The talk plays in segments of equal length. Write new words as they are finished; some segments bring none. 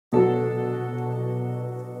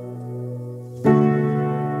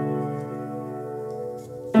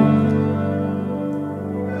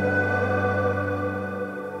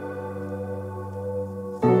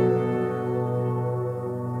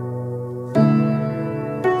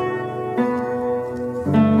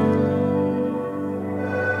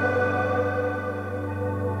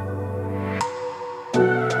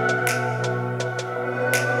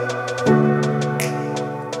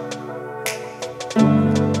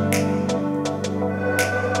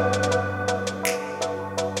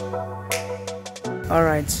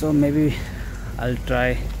Alright, so maybe I'll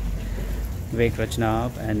try wake Rachna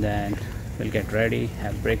up and then we'll get ready,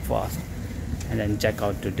 have breakfast, and then check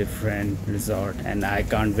out to different resort. And I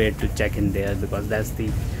can't wait to check in there because that's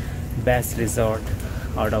the best resort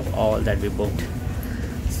out of all that we booked.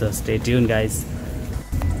 So stay tuned, guys.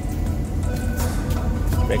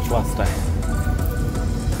 Breakfast time.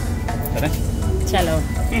 Correct? Chalo.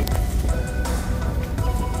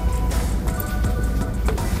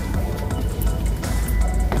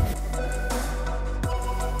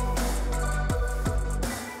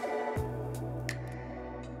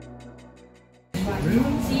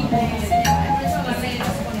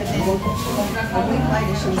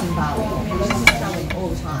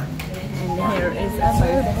 And here is a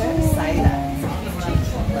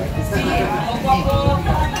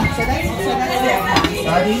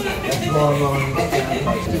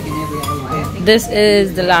This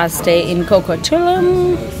is the last day in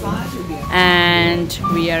Tulum, and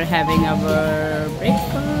we are having our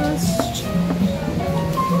breakfast.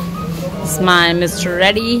 It's my Mr.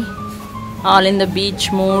 Ready, all in the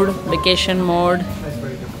beach mode, vacation mode,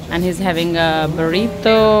 and he's having a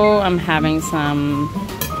burrito. I'm having some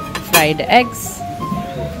fried eggs.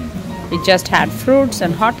 We just had fruits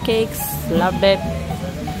and hot cakes, loved it.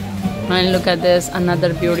 And look at this,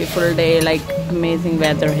 another beautiful day, like amazing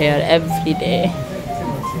weather here every day.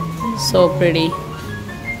 So pretty.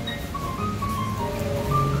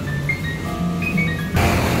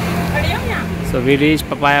 So we reached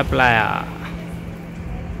Papaya Playa.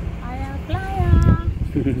 Papaya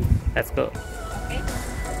Playa. Let's go.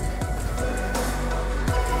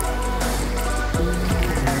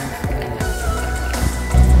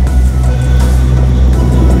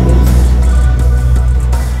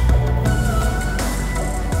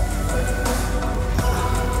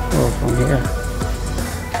 From here.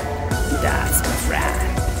 That's my friend.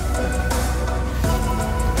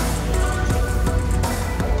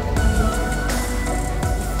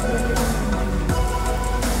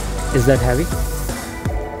 Is that heavy? Yeah.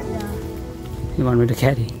 You want me to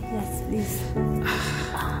carry? Yes, please.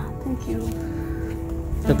 Thank you.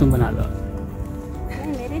 तो तुम बना लो.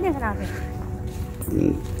 नहीं, मेरे लिए बना दे.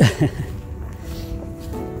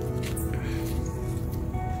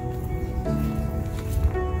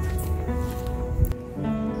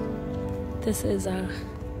 This is a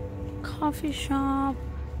coffee shop,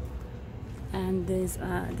 and this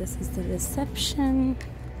is the reception.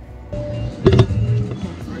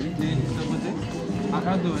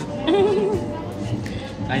 I'll do it.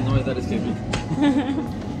 I know that is heavy.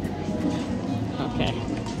 Okay.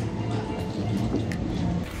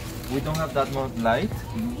 We don't have that much light,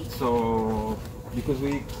 so because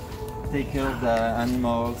we take care of the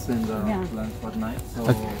animals and the plants at night, so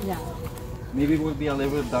Yeah. maybe it will be a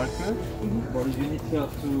little bit darker. But if you need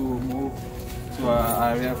help to move to an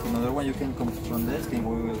area from another one, you can come from this and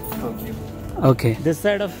we will help you. Okay. This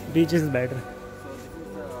side of beach is better.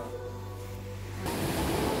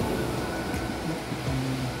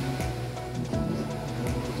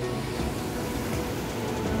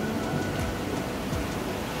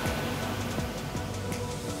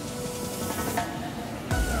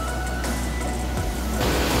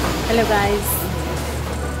 Hello guys,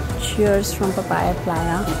 cheers from Papaya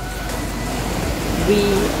Playa. We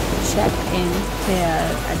checked in here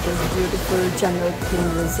at this beautiful jungle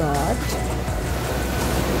theme resort,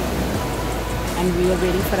 and we are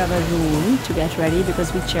waiting for our room to get ready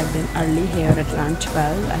because we checked in early here at around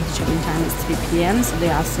 12 and the check-in time is 3 p.m. So they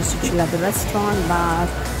asked us to chill at the restaurant bar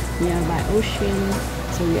nearby ocean.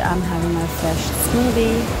 So I'm having my fresh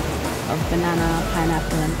smoothie of banana,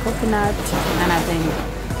 pineapple and coconut, and I think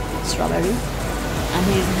strawberry, and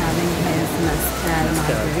he's having his mezcal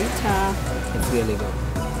margarita. It's really good.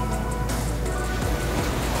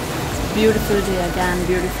 Beautiful day again,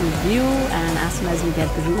 beautiful view, and as soon as we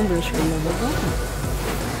get the room, we'll show you the room.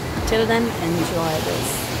 Till then, enjoy this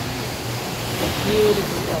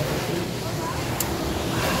beautiful day.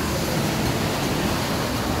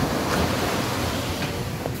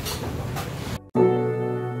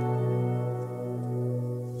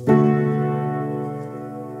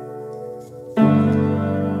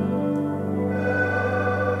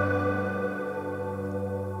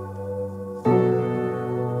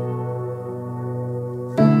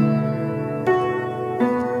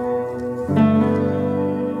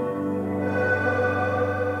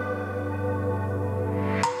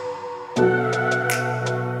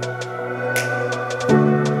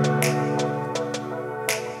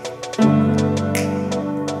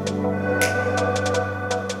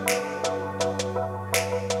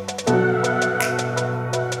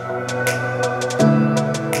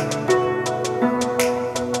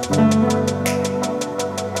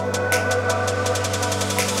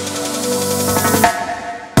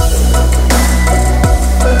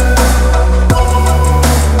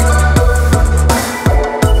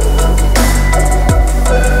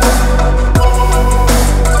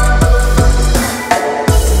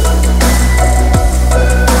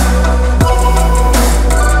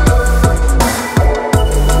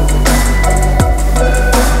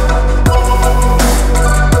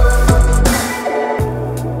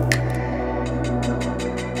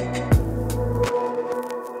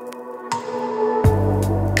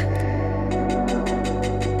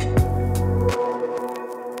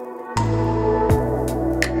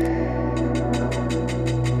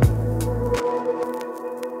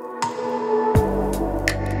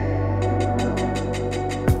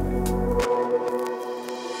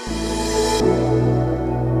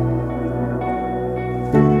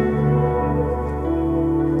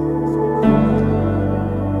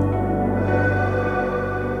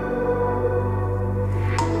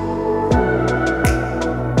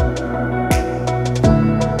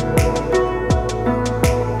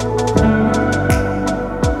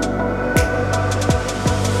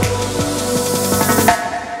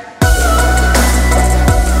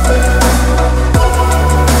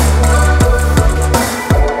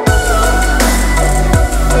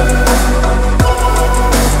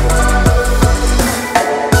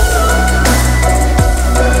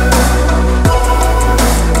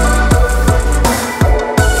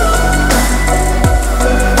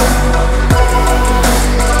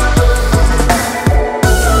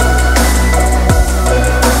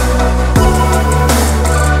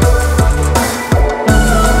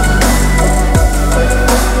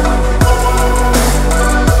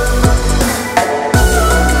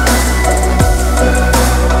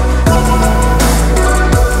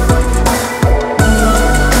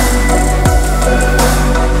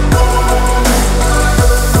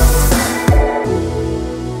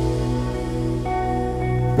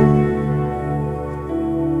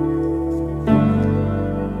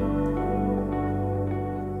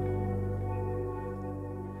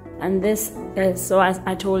 And this is, so as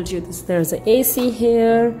I told you, there's an AC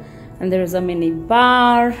here, and there's a mini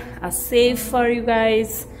bar, a safe for you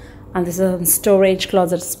guys, and this is a storage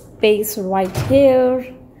closet space right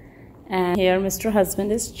here. And here Mr.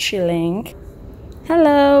 Husband is chilling.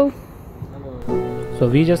 Hello. So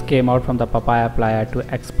we just came out from the Papaya Playa to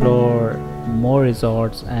explore more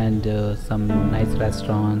resorts and some nice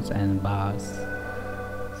restaurants and bars.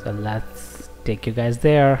 So let's take you guys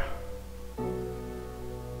there.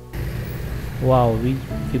 Wow, we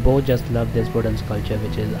both just love this wooden sculpture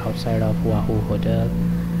which is outside of Ahau Hotel.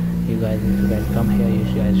 You guys, if you guys come here, you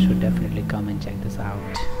guys should definitely come and check this out.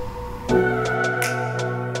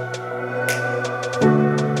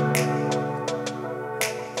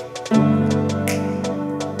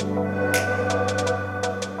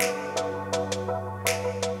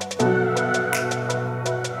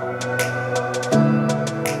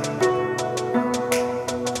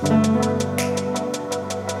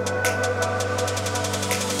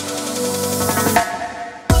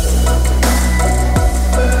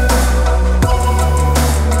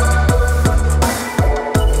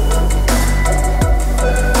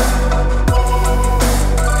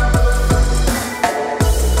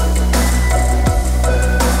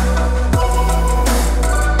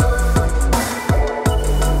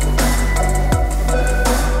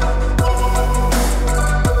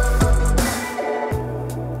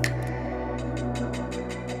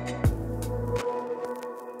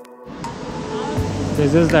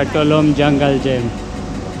 This is the Tulum Jungle Gym.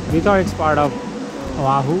 We thought it's part of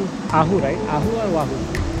Ahau, right? Ahau or Wahoo?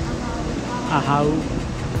 Ahau.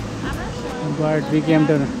 But we came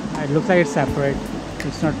to, it looks like it's separate.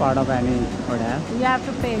 It's not part of any hotel. You have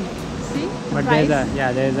to pay. See? But price.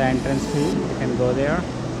 there's an entrance fee. You can go there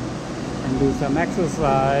and do some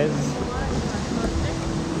exercise.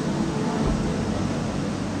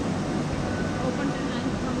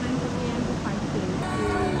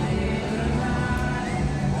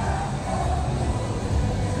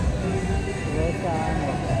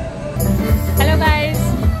 Hello guys.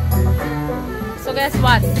 So guess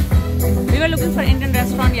what? We were looking for Indian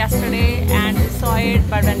restaurant yesterday and we saw it,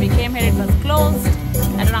 but when we came here it was closed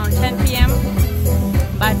at around 10 p.m.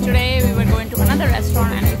 But today we were going to another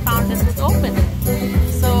restaurant and we found this was open.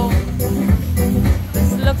 So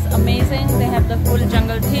this looks amazing. They have the full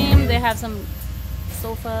jungle theme. They have some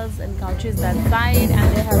sofas and couches that side,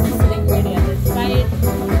 and they have a sitting area this side,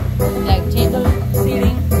 like table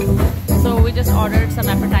seating. So we just ordered some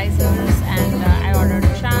appetizers, and I ordered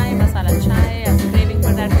chai, masala chai. I was craving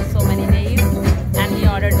for that for so many days. And he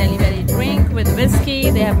ordered delivery drink with whiskey.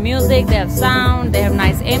 They have music, they have sound, they have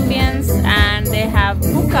nice ambience, and they have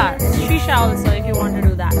hookah, shisha also if you want to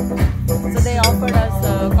do that. So they offered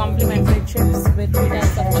us complimentary chips with 2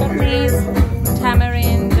 types of chutneys,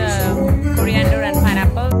 tamarind, coriander and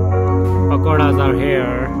pineapple. Pakoras are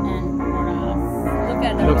here. And look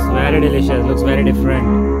at that. Looks very delicious, looks very different.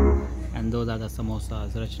 And those are the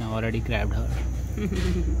samosas. Rachna already grabbed her.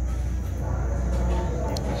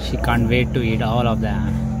 She can't wait to eat all of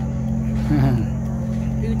them.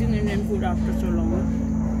 Eating Indian food after so long.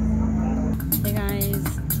 Hey guys,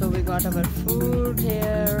 so we got our food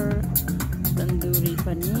here. Tandoori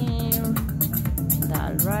paneer,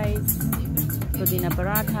 dal rice, pudina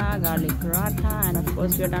paratha, garlic paratha, and of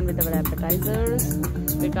course we are done with our appetizers.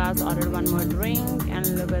 Vikas ordered one more drink, and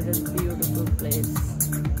look at this beautiful place.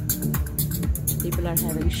 People are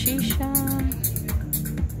having shisha.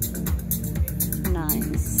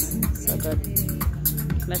 Nice. So good.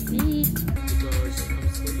 Let's eat.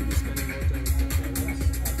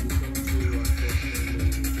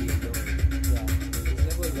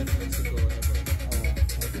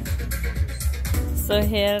 So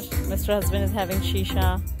here, Mr. Husband is having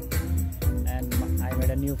shisha. And I made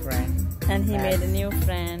a new friend. And he Max. made a new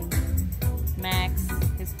friend. Max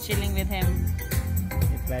is chilling with him.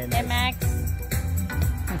 It's very nice. Hey Max.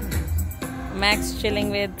 Max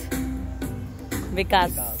chilling with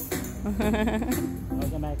Vikas.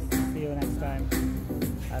 Okay, Max. See you next time.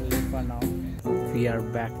 I'll leave for now. We are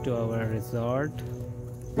back to our resort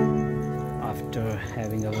after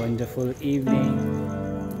having a wonderful evening.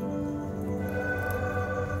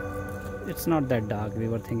 It's not that dark. We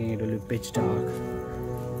were thinking it will be pitch dark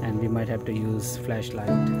and we might have to use flashlight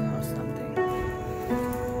or something.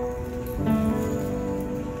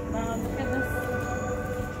 Wow, look at this.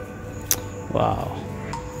 Wow,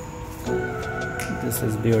 this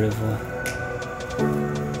is beautiful.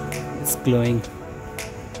 It's glowing.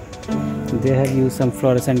 They have used some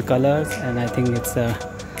fluorescent colors, and I think it's a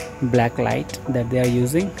black light that they are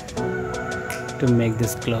using to make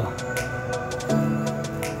this glow.